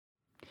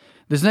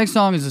This next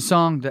song is a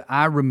song that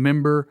I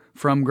remember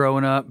from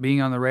growing up, being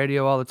on the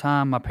radio all the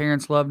time. My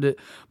parents loved it,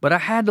 but I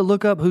had to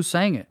look up who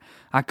sang it.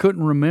 I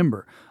couldn't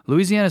remember.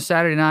 Louisiana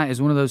Saturday Night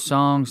is one of those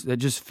songs that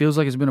just feels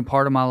like it's been a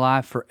part of my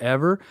life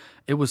forever.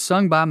 It was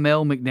sung by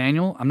Mel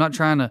McDaniel. I'm not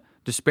trying to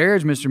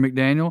disparage Mr.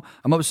 McDaniel.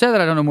 I'm upset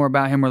that I don't know more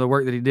about him or the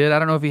work that he did. I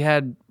don't know if he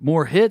had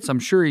more hits. I'm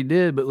sure he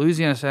did, but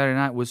Louisiana Saturday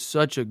Night was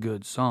such a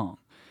good song.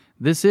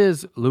 This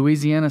is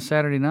Louisiana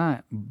Saturday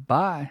Night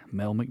by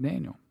Mel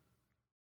McDaniel.